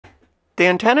The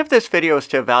intent of this video is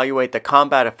to evaluate the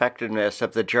combat effectiveness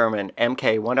of the German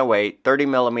Mk-108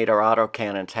 30mm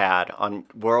autocannons had on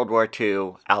World War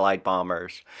II Allied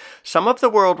bombers. Some of the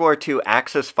World War II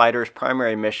Axis fighters'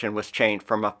 primary mission was changed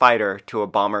from a fighter to a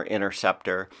bomber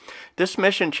interceptor. This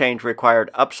mission change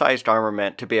required upsized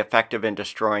armament to be effective in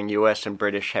destroying US and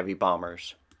British heavy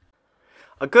bombers.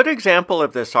 A good example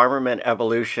of this armament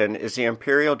evolution is the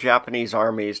Imperial Japanese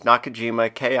Army's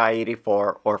Nakajima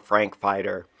Ki-84 or Frank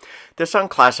fighter. This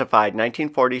unclassified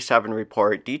 1947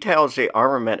 report details the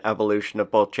armament evolution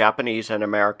of both Japanese and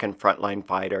American frontline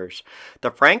fighters. The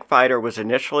Frank fighter was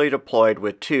initially deployed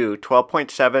with two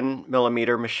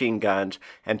 12.7mm machine guns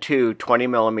and two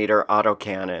 20mm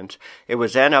autocannons. It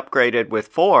was then upgraded with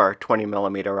four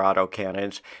 20mm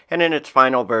autocannons, and in its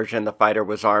final version the fighter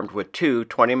was armed with two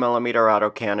 20mm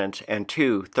autocannons and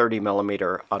two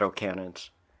 30mm autocannons.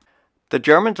 The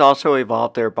Germans also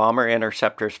evolved their bomber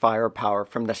interceptors' firepower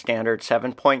from the standard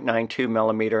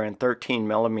 7.92mm and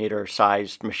 13mm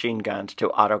sized machine guns to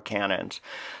autocannons.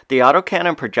 The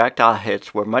autocannon projectile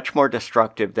hits were much more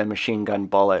destructive than machine gun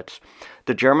bullets.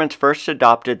 The Germans first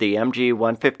adopted the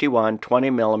Mg-151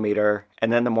 20mm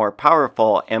and then the more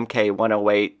powerful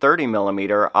Mk-108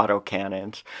 30mm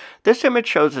autocannons. This image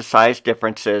shows the size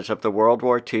differences of the World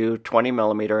War II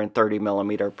 20mm and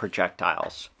 30mm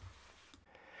projectiles.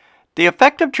 The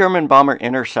effect of German bomber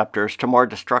interceptors to more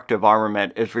destructive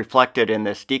armament is reflected in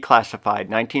this declassified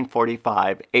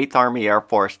 1945 8th Army Air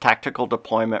Force Tactical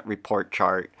Deployment Report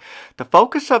chart. The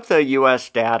focus of the U.S.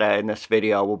 data in this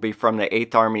video will be from the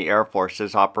 8th Army Air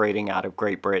Forces operating out of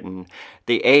Great Britain.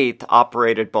 The 8th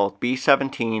operated both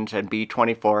B-17s and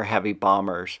B-24 heavy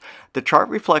bombers. The chart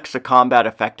reflects the combat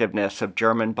effectiveness of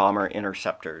German bomber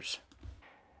interceptors.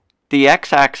 The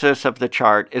x-axis of the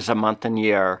chart is a month and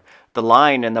year. The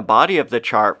line in the body of the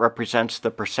chart represents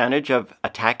the percentage of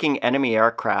attacking enemy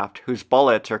aircraft whose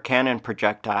bullets or cannon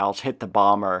projectiles hit the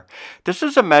bomber. This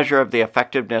is a measure of the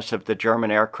effectiveness of the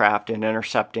German aircraft in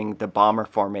intercepting the bomber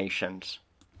formations.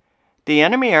 The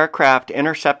enemy aircraft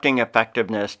intercepting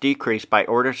effectiveness decreased by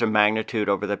orders of magnitude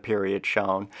over the period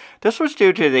shown. This was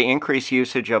due to the increased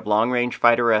usage of long-range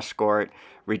fighter escort,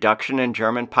 reduction in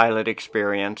German pilot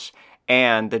experience,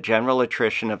 and the general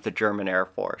attrition of the German Air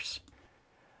Force.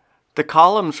 The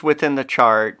columns within the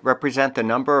chart represent the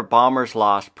number of bombers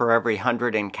lost per every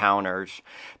 100 encounters.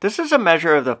 This is a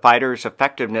measure of the fighter's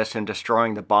effectiveness in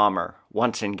destroying the bomber,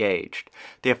 once engaged.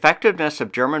 The effectiveness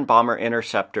of German bomber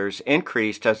interceptors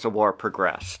increased as the war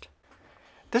progressed.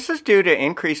 This is due to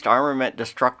increased armament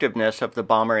destructiveness of the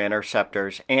bomber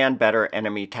interceptors and better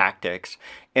enemy tactics.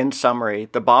 In summary,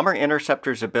 the bomber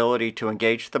interceptor's ability to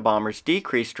engage the bombers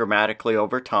decreased dramatically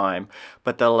over time,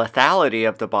 but the lethality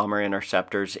of the bomber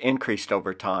interceptors increased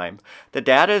over time. The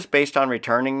data is based on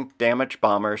returning damaged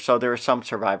bombers, so there is some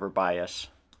survivor bias.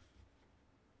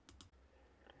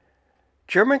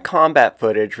 German combat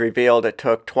footage revealed it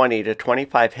took 20 to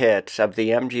 25 hits of the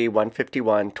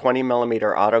Mg-151 20mm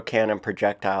autocannon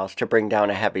projectiles to bring down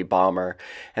a heavy bomber,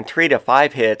 and 3 to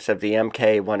 5 hits of the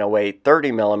Mk-108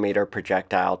 30mm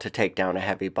projectile to take down a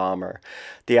heavy bomber.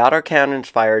 The autocannons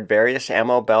fired various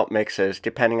ammo belt mixes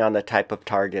depending on the type of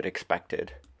target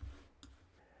expected.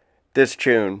 This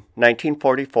June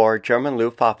 1944 German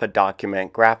Luftwaffe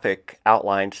document graphic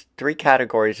outlines 3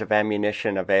 categories of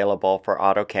ammunition available for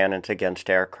autocannons against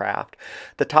aircraft.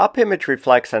 The top image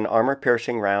reflects an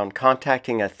armor-piercing round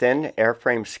contacting a thin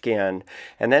airframe skin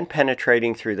and then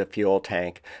penetrating through the fuel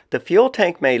tank. The fuel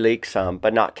tank may leak some,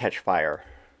 but not catch fire.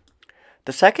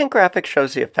 The second graphic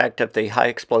shows the effect of the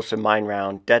high-explosive mine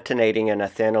round detonating in a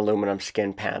thin aluminum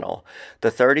skin panel. The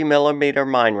 30mm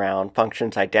mine round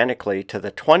functions identically to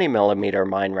the 20mm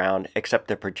mine round, except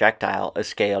the projectile is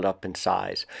scaled up in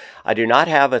size. I do not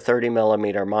have a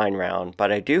 30mm mine round,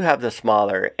 but I do have the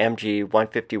smaller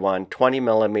Mg-151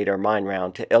 20mm mine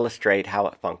round to illustrate how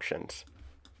it functions.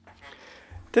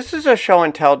 This is a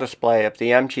show-and-tell display of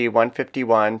the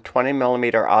Mg-151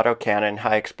 20mm autocannon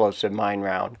high-explosive mine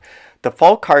round. The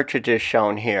full cartridge is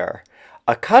shown here.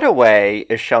 A cutaway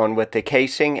is shown with the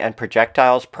casing and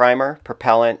projectile's primer,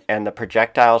 propellant, and the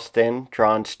projectile's thin,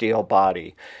 drawn steel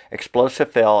body,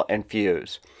 explosive fill, and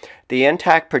fuse. The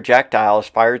intact projectile is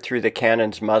fired through the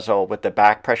cannon's muzzle with the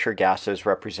back pressure gases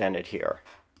represented here.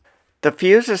 The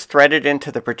fuse is threaded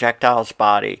into the projectile's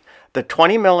body. The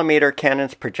 20mm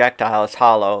cannon's projectile is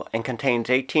hollow and contains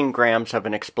 18 grams of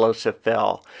an explosive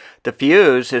fill. The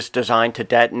fuse is designed to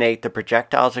detonate the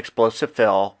projectile's explosive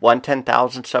fill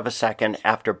 1/10,000th of a second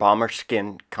after bomber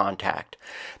skin contact.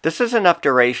 This is enough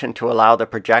duration to allow the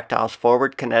projectile's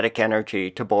forward kinetic energy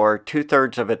to bore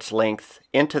 2/3 of its length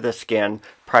into the skin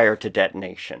prior to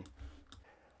detonation.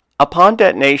 Upon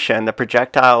detonation, the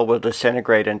projectile will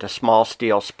disintegrate into small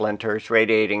steel splinters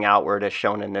radiating outward as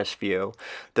shown in this view.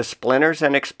 The splinters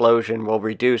and explosion will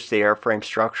reduce the airframe's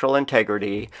structural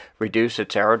integrity, reduce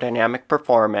its aerodynamic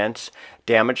performance,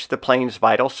 damage the plane's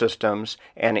vital systems,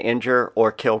 and injure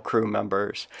or kill crew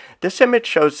members. This image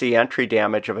shows the entry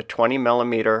damage of a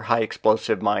 20mm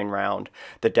high-explosive mine round.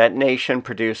 The detonation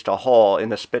produced a hole in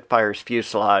the Spitfire's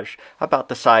fuselage about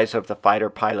the size of the fighter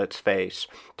pilot's face.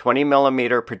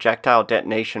 20mm projectile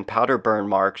detonation powder burn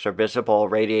marks are visible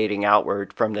radiating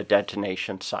outward from the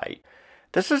detonation site.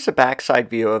 This is a backside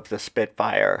view of the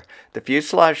Spitfire. The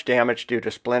fuselage damage due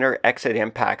to splinter exit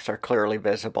impacts are clearly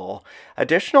visible.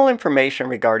 Additional information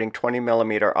regarding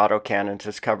 20mm autocannons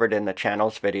is covered in the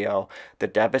channel's video, The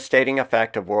Devastating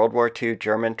Effect of World War II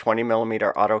German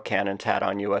 20mm autocannons Had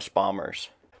on U.S. Bombers.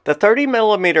 The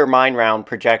 30mm mine round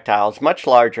projectile is much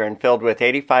larger and filled with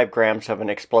 85 grams of an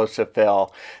explosive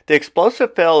fill. The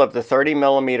explosive fill of the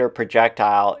 30mm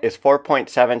projectile is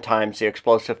 4.7 times the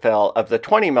explosive fill of the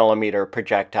 20mm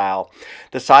projectile.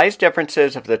 The size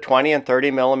differences of the 20 and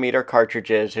 30mm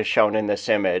cartridges is shown in this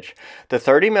image. The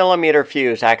 30mm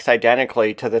fuse acts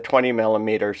identically to the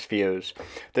 20mm fuse.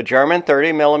 The German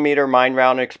 30mm mine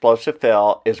round explosive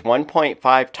fill is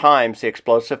 1.5 times the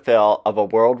explosive fill of a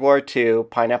World War II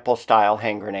pineapple-style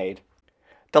hand grenade.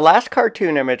 The last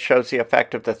cartoon image shows the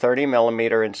effect of the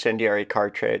 30mm incendiary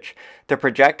cartridge. The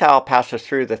projectile passes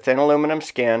through the thin aluminum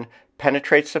skin,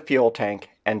 penetrates the fuel tank,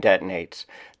 and detonates.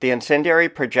 The incendiary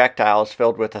projectile is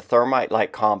filled with a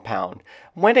thermite-like compound.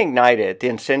 When ignited, the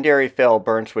incendiary fill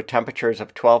burns with temperatures of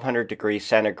 1200 degrees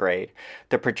centigrade.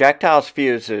 The projectile's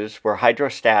fuses were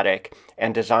hydrostatic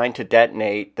and designed to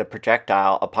detonate the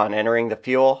projectile upon entering the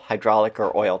fuel, hydraulic,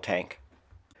 or oil tank.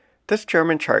 This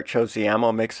German chart shows the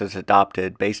ammo mixes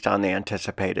adopted based on the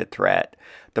anticipated threat.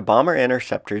 The bomber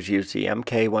interceptors used the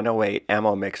Mk-108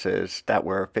 ammo mixes that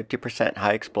were 50%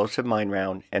 high-explosive mine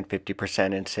round and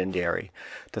 50% incendiary.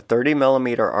 The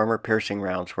 30mm armor-piercing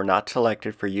rounds were not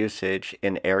selected for usage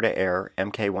in air-to-air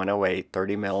Mk-108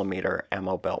 30mm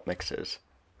ammo belt mixes.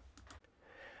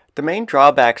 The main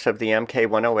drawbacks of the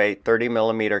Mk-108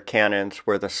 30mm cannons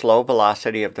were the slow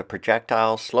velocity of the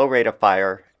projectile, slow rate of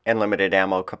fire, and limited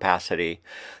ammo capacity.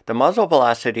 The muzzle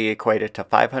velocity equated to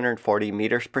 540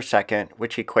 meters per second,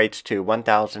 which equates to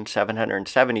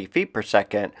 1,770 feet per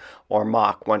second, or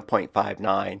Mach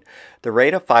 1.59. The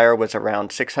rate of fire was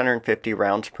around 650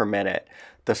 rounds per minute.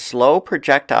 The slow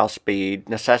projectile speed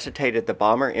necessitated the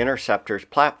bomber interceptors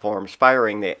platforms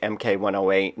firing the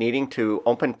Mk-108 needing to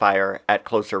open fire at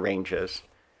closer ranges.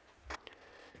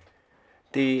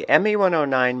 The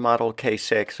Me-109 Model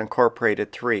K6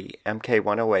 incorporated 3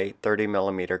 Mk-108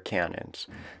 30mm cannons.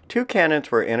 2 cannons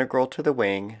were integral to the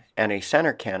wing, and a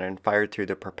center cannon fired through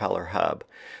the propeller hub.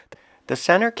 The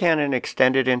center cannon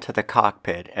extended into the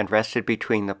cockpit and rested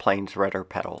between the plane's rudder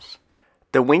pedals.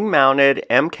 The wing-mounted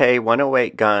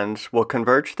Mk-108 guns will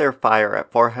converge their fire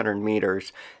at 400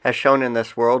 meters, as shown in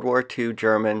this World War II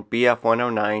German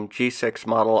Bf-109 G6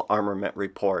 model armament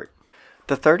report.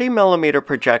 The 30mm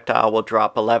projectile will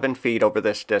drop 11 feet over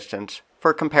this distance.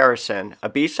 For comparison, a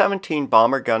B-17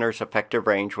 bomber gunner's effective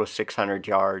range was 600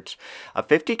 yards. A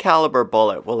 50 caliber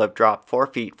bullet will have dropped 4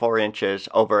 feet 4 inches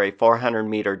over a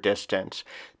 400-meter distance.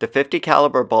 The 50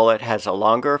 caliber bullet has a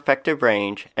longer effective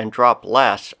range and dropped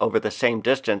less over the same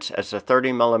distance as the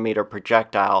 30mm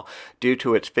projectile due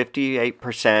to its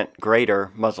 58%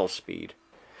 greater muzzle speed.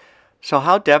 So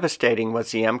how devastating was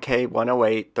the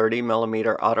Mk-108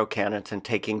 30mm autocannons in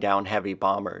taking down heavy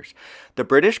bombers? The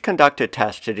British conducted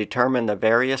tests to determine the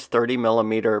various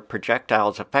 30mm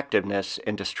projectiles' effectiveness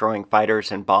in destroying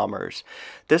fighters and bombers.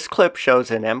 This clip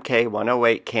shows an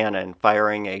Mk-108 cannon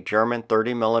firing a German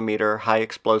 30mm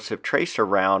high-explosive tracer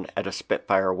round at a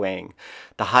Spitfire wing.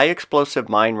 The high-explosive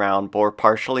mine round bore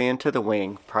partially into the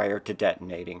wing prior to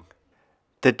detonating.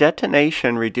 The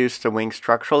detonation reduced the wing's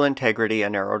structural integrity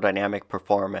and aerodynamic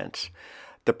performance.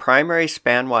 The primary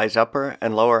spanwise upper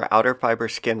and lower outer fiber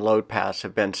skin load paths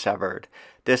have been severed.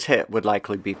 This hit would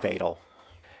likely be fatal.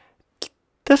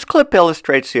 This clip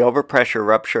illustrates the overpressure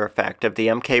rupture effect of the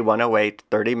Mk-108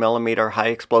 30mm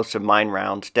high-explosive mine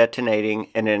rounds detonating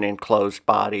in an enclosed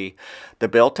body. The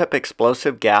built-up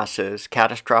explosive gases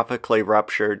catastrophically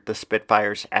ruptured the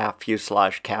Spitfire's aft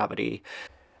fuselage cavity.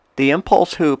 The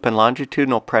impulse hoop and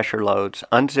longitudinal pressure loads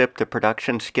unzipped the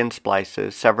production skin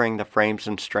splices, severing the frames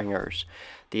and stringers.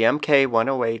 The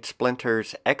Mk-108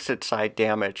 splinter's exit side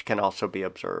damage can also be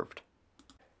observed.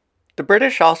 The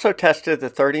British also tested the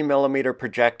 30mm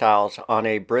projectiles on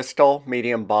a Bristol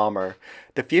medium bomber.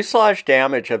 The fuselage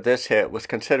damage of this hit was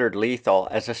considered lethal,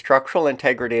 as the structural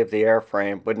integrity of the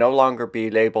airframe would no longer be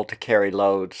able to carry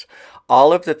loads.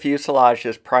 All of the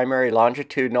fuselage's primary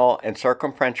longitudinal and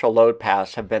circumferential load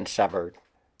paths have been severed.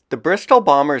 The Bristol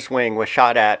bomber's wing was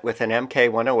shot at with an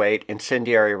Mk-108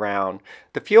 incendiary round.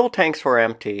 The fuel tanks were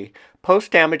empty.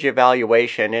 Post-damage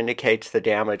evaluation indicates the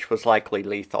damage was likely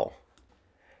lethal.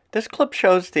 This clip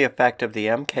shows the effect of the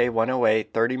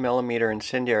Mk-108 30mm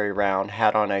incendiary round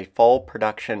had on a full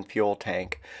production fuel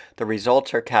tank. The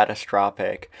results are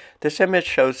catastrophic. This image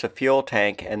shows the fuel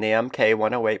tank and the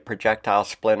Mk-108 projectile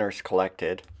splinters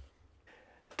collected.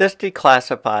 This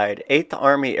declassified 8th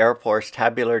Army Air Force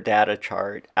tabular data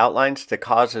chart outlines the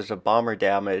causes of bomber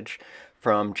damage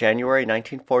from January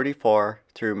 1944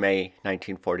 through May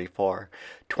 1944.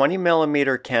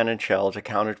 20mm cannon shells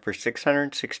accounted for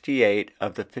 668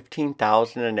 of the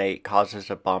 15,008 causes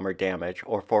of bomber damage,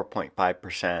 or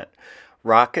 4.5%.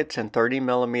 Rockets and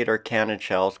 30mm cannon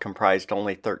shells comprised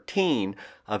only 13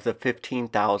 of the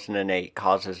 15,008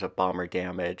 causes of bomber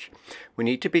damage. We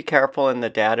need to be careful in the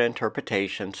data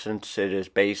interpretation since it is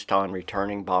based on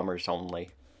returning bombers only.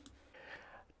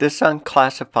 This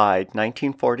unclassified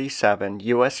 1947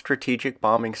 U.S. Strategic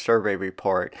Bombing Survey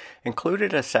report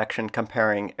included a section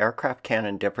comparing aircraft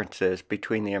cannon differences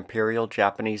between the Imperial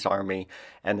Japanese Army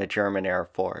and the German Air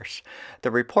Force.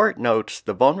 The report notes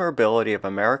the vulnerability of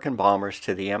American bombers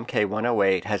to the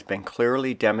Mk-108 has been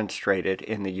clearly demonstrated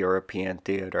in the European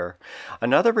theater.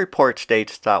 Another report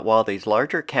states that while these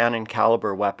larger cannon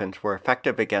caliber weapons were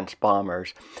effective against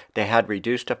bombers, they had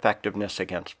reduced effectiveness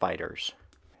against fighters.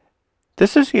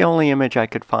 This is the only image I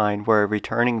could find where a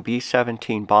returning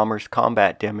B-17 bomber's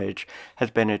combat damage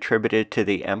has been attributed to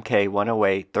the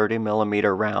Mk-108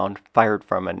 30mm round fired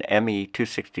from an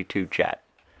Me-262 jet.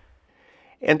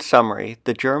 In summary,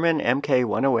 the German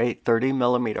Mk-108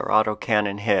 30mm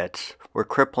autocannon hits were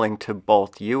crippling to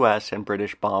both U.S. and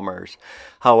British bombers.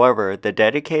 However, the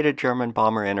dedicated German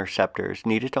bomber interceptors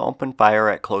needed to open fire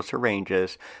at closer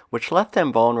ranges, which left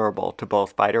them vulnerable to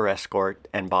both fighter escort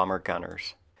and bomber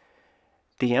gunners.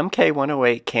 The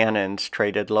Mk-108 cannons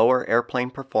traded lower airplane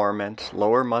performance,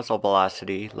 lower muzzle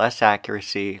velocity, less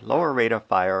accuracy, lower rate of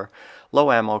fire,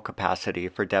 low ammo capacity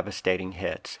for devastating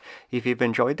hits. If you've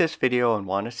enjoyed this video and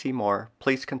want to see more,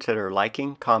 please consider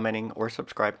liking, commenting, or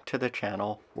subscribing to the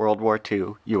channel World War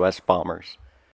II U.S. Bombers.